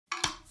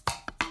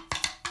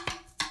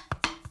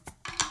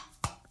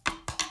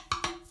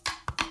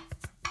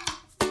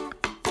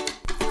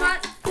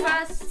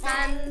cross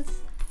buns,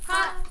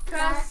 hot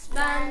cross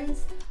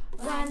buns.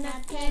 1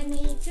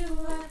 penny, 2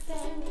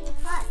 penny,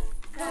 hot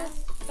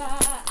cross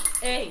buns.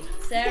 Hey,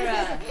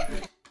 Sarah.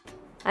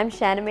 I'm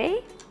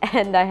Shanna-mae,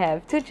 and I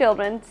have 2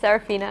 children,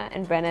 Serafina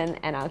and Brennan,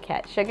 and our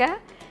cat Sugar.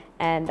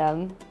 And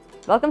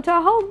welcome to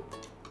our home.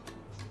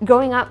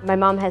 Growing up, my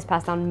mom has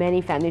passed on many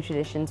family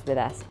traditions with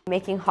us.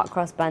 Making hot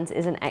cross buns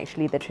isn't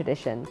actually the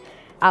tradition.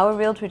 Our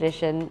real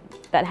tradition,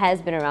 that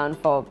has been around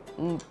for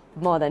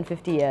more than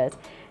 50 years,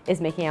 is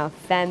making our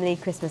family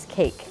Christmas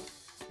cake.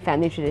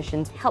 Family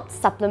traditions help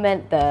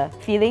supplement the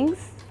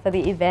feelings for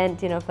the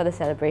event, for the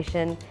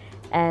celebration,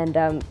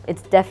 and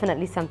it's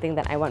definitely something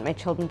that I want my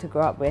children to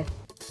grow up with.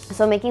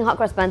 So making hot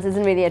cross buns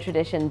isn't really a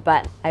tradition,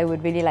 but I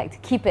would really like to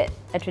keep it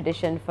a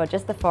tradition for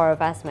just the 4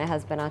 of us, my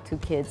husband, our 2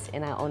 kids,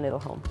 in our own little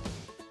home.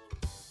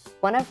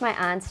 One of my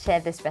aunts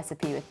shared this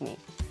recipe with me.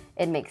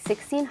 It makes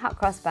 16 hot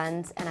cross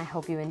buns, and I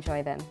hope you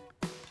enjoy them.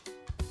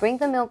 Bring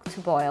the milk to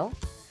boil,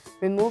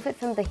 remove it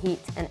from the heat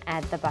and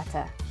add the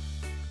butter.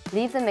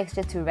 Leave the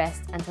mixture to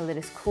rest until it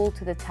is cool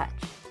to the touch.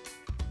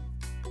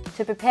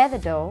 To prepare the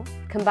dough,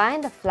 combine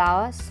the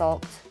flour,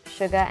 salt,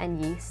 sugar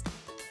and yeast.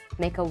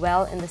 Make a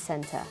well in the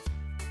center.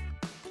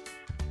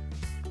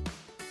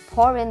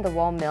 Pour in the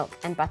warm milk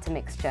and butter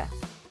mixture.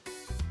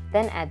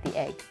 Then add the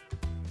egg.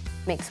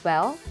 Mix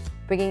well,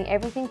 bringing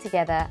everything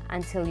together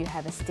until you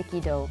have a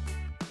sticky dough.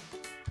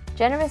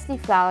 Generously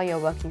flour your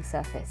working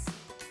surface.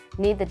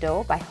 Knead the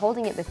dough by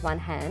holding it with one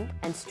hand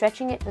and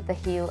stretching it with the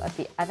heel of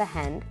the other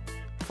hand,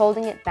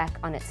 folding it back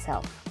on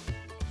itself.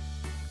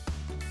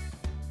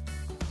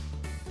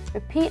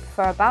 Repeat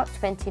for about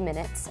 20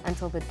 minutes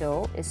until the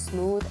dough is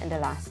smooth and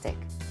elastic.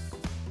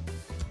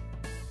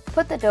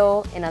 Put the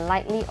dough in a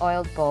lightly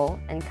oiled bowl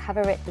and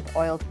cover it with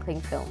oiled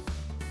cling film.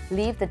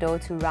 Leave the dough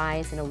to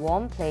rise in a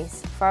warm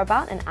place for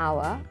about an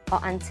hour or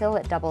until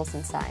it doubles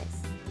in size.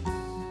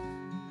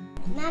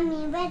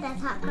 Mummy, where does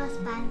hot cross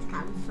buns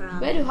come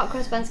from? Where do hot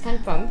cross buns come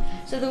from?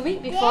 So the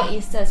week before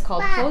Easter is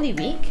called Holy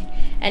Week,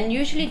 and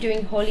usually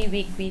during Holy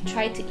Week we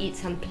try to eat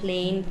some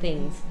plain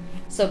things.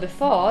 So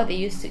before, they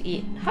used to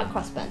eat hot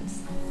cross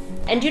buns.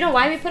 And do you know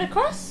why we put a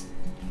cross?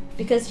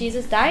 Because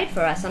Jesus died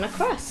for us on a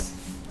cross.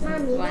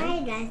 Mommy,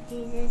 why does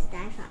Jesus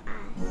die for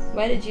us?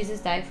 Why did Jesus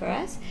die for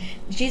us?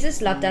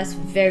 Jesus loved us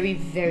very,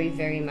 very,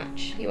 very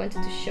much. He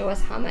wanted to show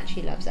us how much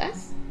He loves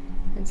us,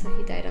 and so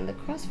He died on the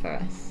cross for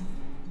us.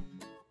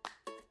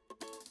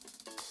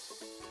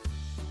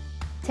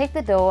 Take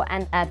the dough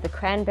and add the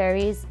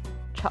cranberries,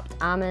 chopped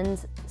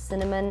almonds,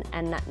 cinnamon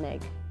and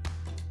nutmeg.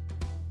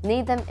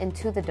 Knead them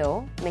into the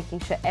dough, making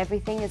sure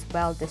everything is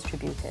well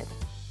distributed.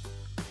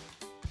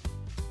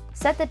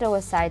 Set the dough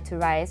aside to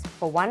rise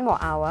for 1 more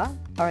hour,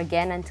 or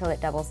again until it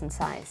doubles in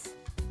size.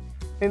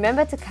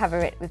 Remember to cover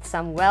it with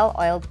some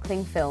well-oiled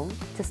cling film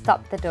to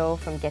stop the dough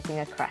from getting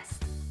a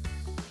crust.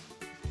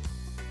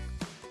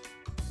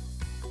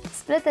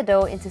 Split the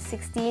dough into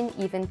 16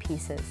 even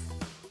pieces.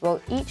 Roll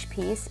each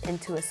piece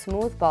into a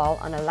smooth ball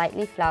on a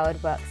lightly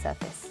floured work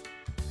surface.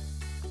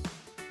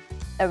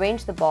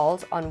 Arrange the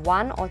balls on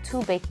 1 or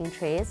 2 baking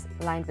trays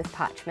lined with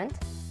parchment.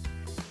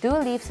 Do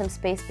leave some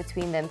space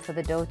between them for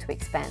the dough to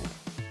expand.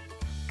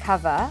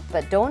 Cover,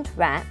 but don't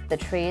wrap, the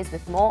trays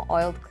with more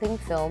oiled cling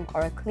film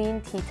or a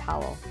clean tea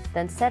towel,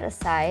 then set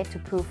aside to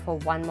proof for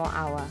 1 more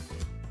hour.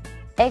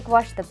 Egg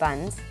wash the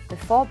buns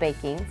before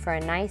baking for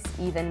a nice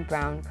even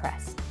brown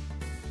crust.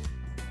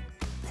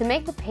 To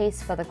make the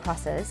paste for the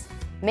crosses,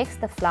 mix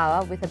the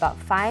flour with about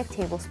 5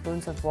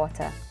 tablespoons of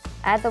water.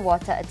 Add the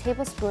water a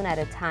tablespoon at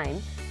a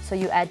time, so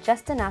you add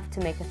just enough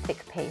to make a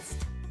thick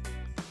paste.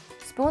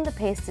 Spoon the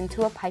paste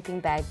into a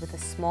piping bag with a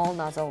small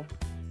nozzle.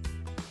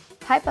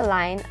 Pipe a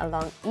line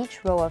along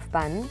each row of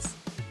buns,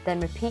 then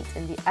repeat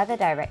in the other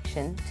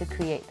direction to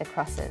create the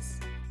crosses.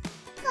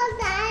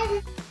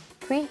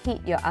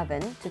 Preheat your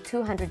oven to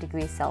 200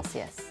 degrees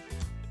Celsius.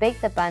 Bake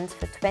the buns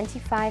for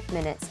 25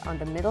 minutes on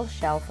the middle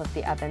shelf of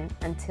the oven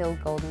until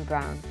golden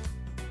brown.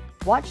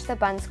 Watch the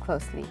buns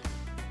closely.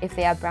 If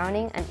they are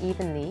browning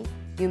unevenly,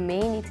 you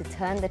may need to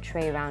turn the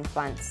tray around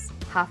once,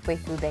 halfway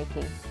through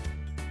baking.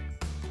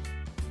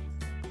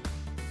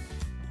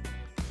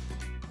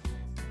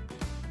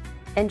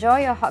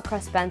 Enjoy your hot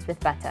cross buns with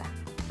butter.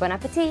 Bon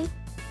appétit!